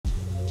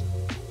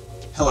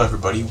Hello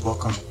everybody,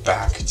 welcome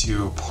back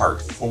to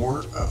part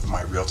 4 of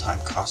my real-time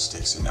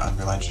caustics in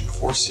Unreal Engine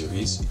 4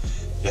 series.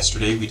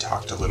 Yesterday we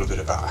talked a little bit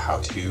about how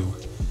to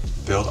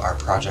build our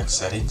project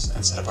settings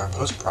and set up our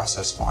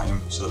post-process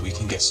volume so that we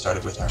can get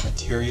started with our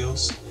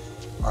materials,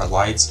 our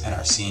lights, and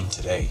our scene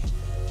today.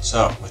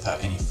 So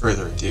without any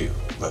further ado,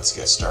 let's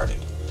get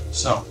started.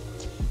 So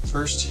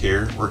first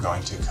here we're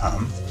going to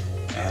come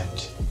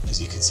and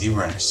as you can see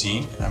we're in our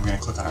scene and I'm going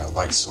to click on our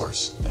light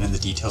source, and in the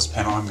details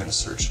panel I'm going to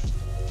search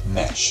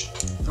mesh.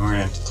 Then we're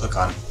going to click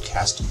on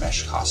cast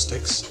mesh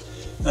caustics,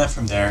 and then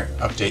from there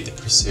update the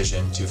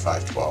precision to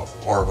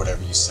 512 or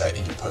whatever you set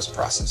in your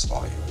post-process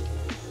volume.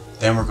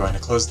 Then we're going to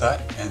close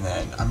that, and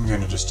then I'm going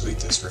to just delete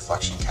this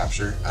reflection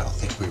capture. I don't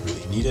think we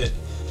really need it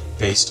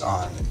based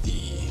on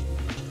the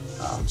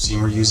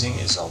scene we're using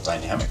is all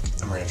dynamic.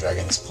 Then we're going to drag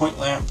in this point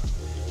lamp,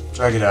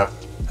 drag it up,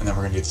 and then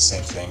we're going to do the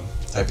same thing.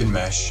 Type in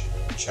mesh,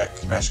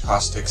 check mesh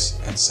caustics,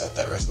 and set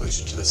that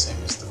resolution to the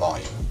same as the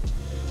volume.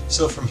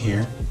 So from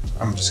here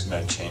I'm just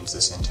going to change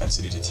this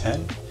intensity to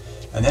 10,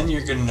 and then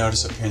you're going to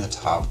notice up here in the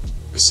top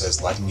it says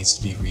lighting needs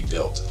to be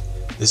rebuilt.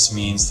 This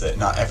means that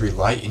not every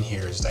light in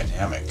here is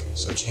dynamic,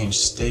 so change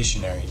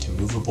stationary to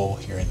movable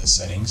here in the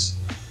settings.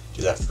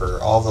 Do that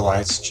for all the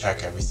lights,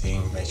 check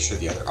everything, make sure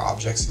the other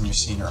objects in your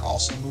scene are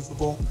also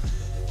movable,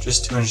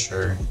 just to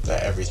ensure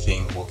that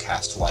everything will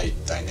cast light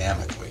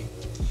dynamically.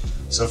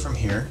 So from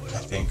here I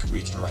think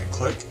we can right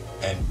click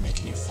and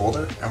make a new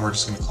folder, and we're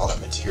just going to call that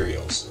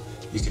materials.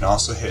 You can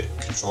also hit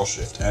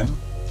Ctrl-Shift-N,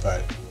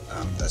 but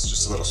that's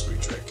just a little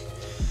sweet trick.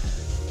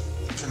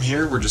 From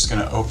here, we're just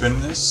going to open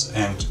this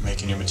and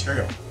make a new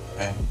material,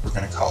 and we're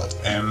going to call it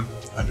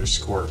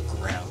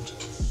M_ground.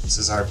 This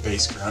is our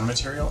base ground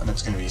material, and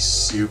it's going to be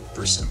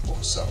super simple.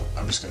 So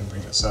I'm just going to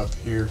bring this up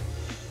here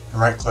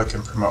and right-click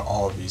and promote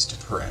all of these to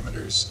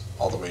parameters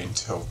all the way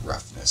until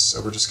roughness.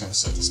 So we're just going to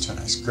set this to a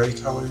nice gray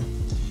color,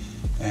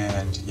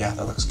 and yeah,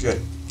 that looks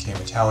good. Okay,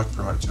 metallic,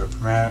 promote it to a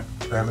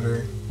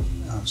parameter.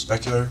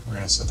 Specular, we're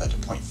going to set that to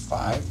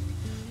 0.5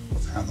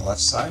 over on the left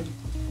side.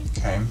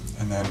 Okay,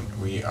 and then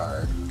we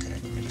are, okay,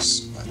 let me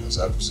just line those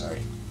up,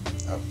 sorry.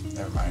 Oh,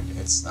 never mind,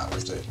 it's not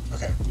worth it.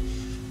 Okay,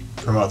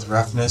 promote the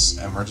roughness,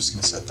 and we're just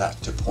going to set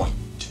that to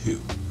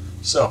 0.2.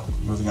 So,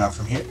 moving on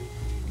from here,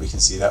 we can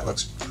see that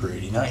looks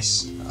pretty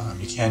nice.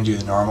 You can do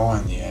the normal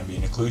and the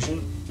ambient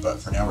occlusion, but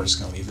for now we're just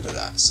going to leave it at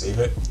that. Save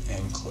it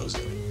and close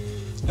it.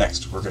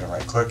 Next, we're going to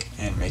right click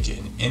and make it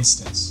an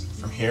instance.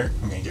 From here,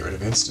 I'm going to get rid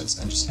of instance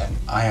and just add an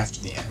I after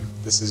the N.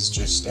 This is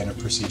just standard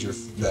procedure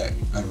that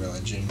Unreal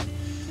Engine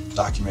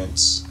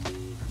documents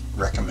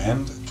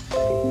recommend,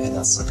 and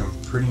that's looking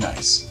pretty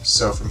nice.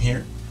 So from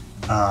here,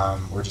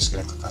 we're just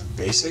going to click on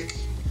basic,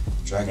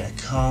 drag in a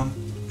cone,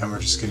 and we're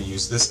just going to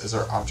use this as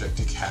our object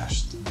to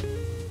cast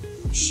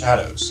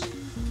shadows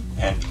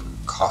and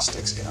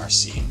caustics in our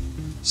scene.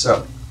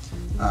 So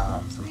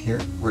from here,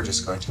 we're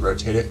just going to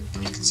rotate it,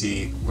 and you can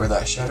see where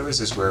that shadow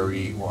is where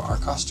we want our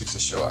caustics to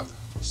show up.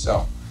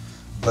 So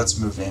let's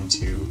move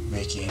into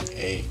making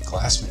a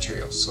glass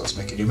material. So let's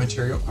make a new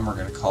material, and we're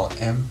going to call it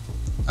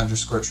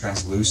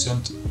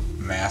M_translucent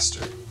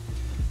master.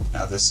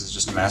 Now this is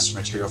just a master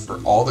material for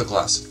all the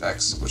glass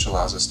effects, which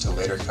allows us to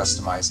later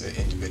customize it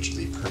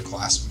individually per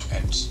glass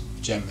and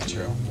gem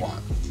material we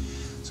want.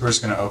 So we're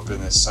just going to open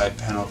this side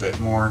panel a bit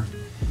more,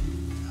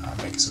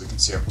 make it so we can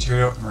see our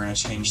material, and we're going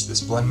to change this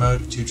blend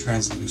mode to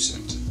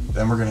translucent.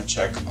 Then we're going to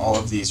check all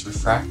of these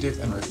refractive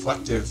and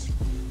reflective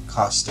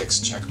caustics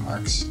check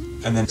marks,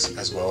 and then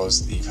as well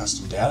as the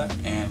custom data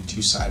and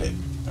two-sided.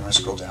 Then we're going to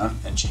scroll down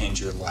and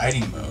change your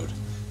lighting mode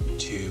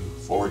to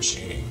forward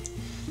shading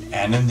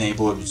and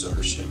enable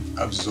absorption.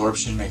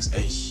 Absorption makes a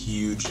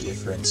huge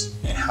difference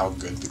in how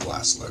good the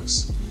glass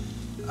looks.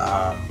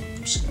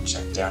 I'm just going to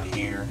check down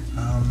here.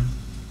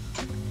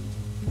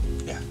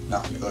 Yeah,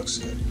 no, it looks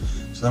good.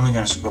 So then we're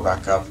going to scroll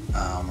back up.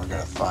 We're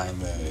going to find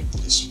the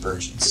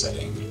dispersion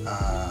setting.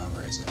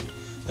 Where is it?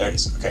 There it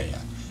is. Okay,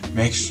 yeah.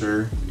 Make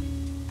sure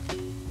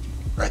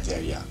right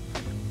there, yeah,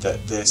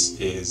 that this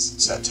is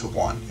set to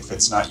 1. If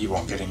it's not, you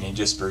won't get any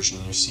dispersion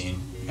in your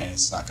scene, and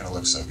it's not going to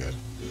look so good.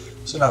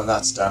 So now that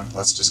that's done,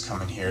 let's just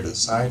come in here to the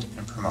side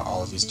and promote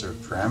all of these to a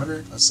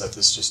parameter. Let's set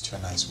this just to a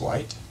nice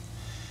white,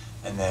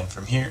 and then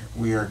from here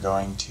we are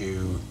going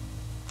to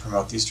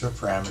promote these to a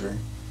parameter.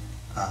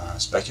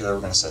 Specular we're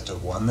going to set to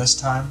 1 this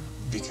time,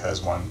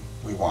 because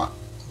we want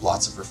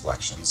lots of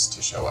reflections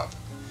to show up.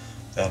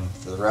 Then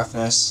for the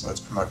roughness, let's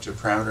promote it to a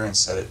parameter and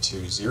set it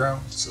to 0,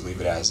 so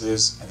leave it as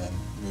is, and then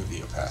move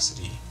the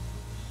opacity.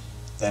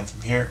 Then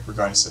from here, we're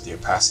going to set the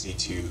opacity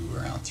to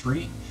around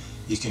 3.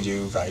 You can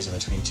do values in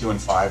between 2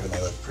 and 5, and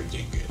they look pretty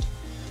dang good.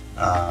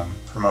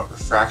 Promote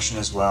refraction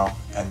as well,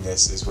 and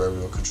this is where we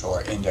will control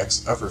our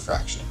index of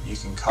refraction. You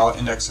can call it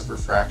index of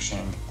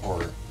refraction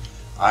or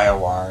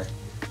IOR,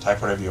 type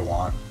whatever you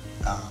want.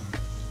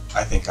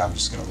 I think I'm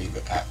just going to leave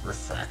it at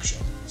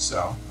refraction,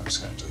 so I'm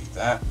just going to delete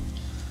that.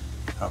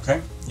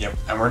 Okay, yep,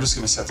 and we're just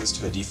going to set this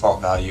to a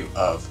default value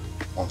of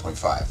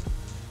 1.5.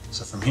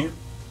 So from here,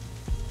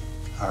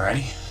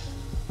 alrighty,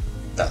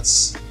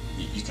 that's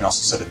You can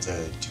also set it to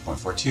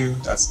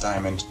 2.42, that's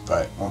diamond,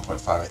 but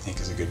 1.5 I think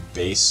is a good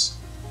base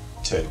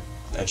to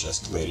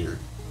adjust later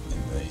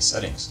in the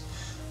settings.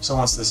 So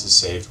once this is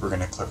saved, we're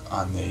going to click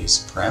on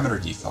these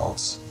parameter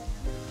defaults,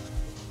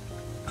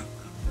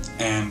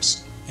 and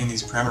in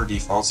these parameter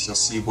defaults you'll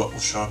see what will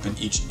show up in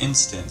each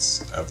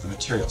instance of the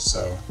material.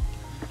 So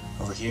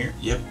over here,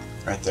 yep,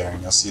 right there,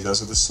 and you'll see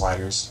those are the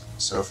sliders.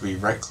 So if we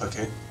right click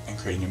it and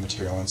create a new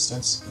material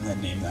instance and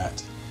then name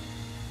that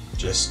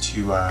just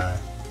to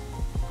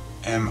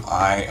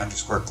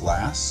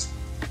mi_glass,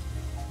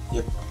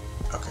 yep,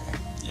 okay,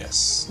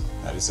 yes,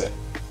 that is it.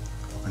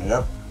 Open it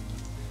up,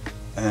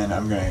 and then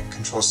I'm going to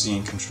Control C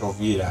and Control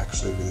V it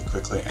actually really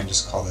quickly and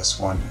just call this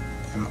one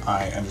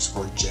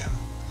mi_gem.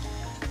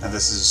 Now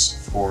this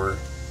is for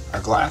our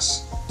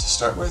glass. To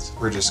start with,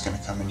 we're just going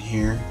to come in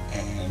here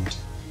and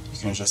you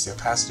can adjust the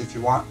opacity if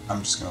you want.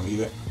 I'm just going to leave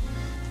it.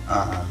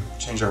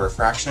 Change our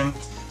refraction.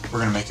 We're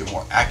going to make it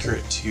more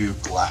accurate to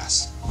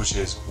glass, which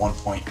is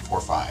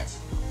 1.45.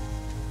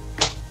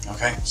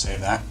 Okay,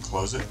 save that,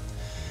 close it.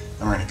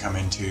 Then we're going to come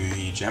into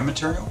the gem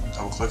material,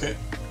 double click it,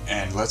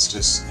 and let's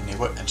just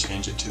enable it and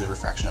change it to the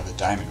refraction of the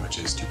diamond, which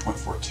is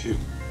 2.42.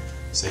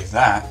 Save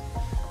that,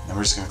 and then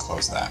we're just going to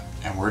close that.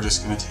 And we're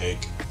just going to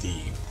take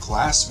the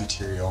glass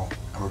material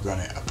and we're going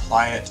to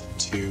apply it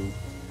to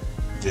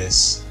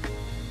this.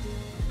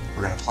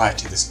 We're going to apply it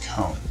to this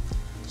cone.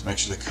 So make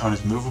sure the cone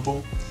is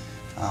movable.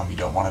 You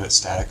don't want it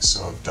static,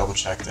 so double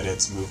check that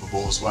it's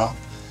movable as well.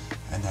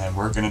 And then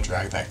we're going to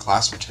drag that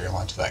glass material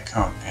onto that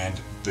cone, and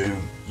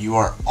boom, you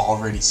are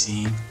already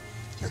seeing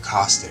your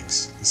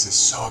caustics. This is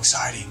so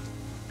exciting.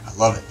 I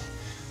love it.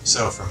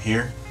 So from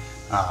here,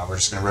 we're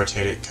just going to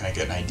rotate it, kind of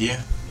get an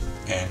idea,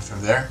 and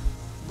from there,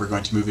 we're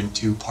going to move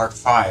into part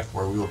 5,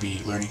 where we will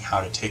be learning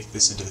how to take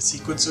this into the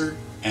sequencer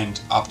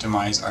and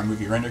optimize our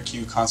movie render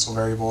queue console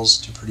variables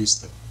to produce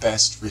the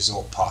best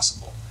result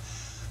possible.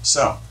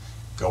 So,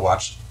 go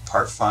watch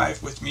part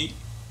 5 with me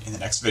in the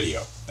next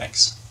video.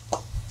 Thanks.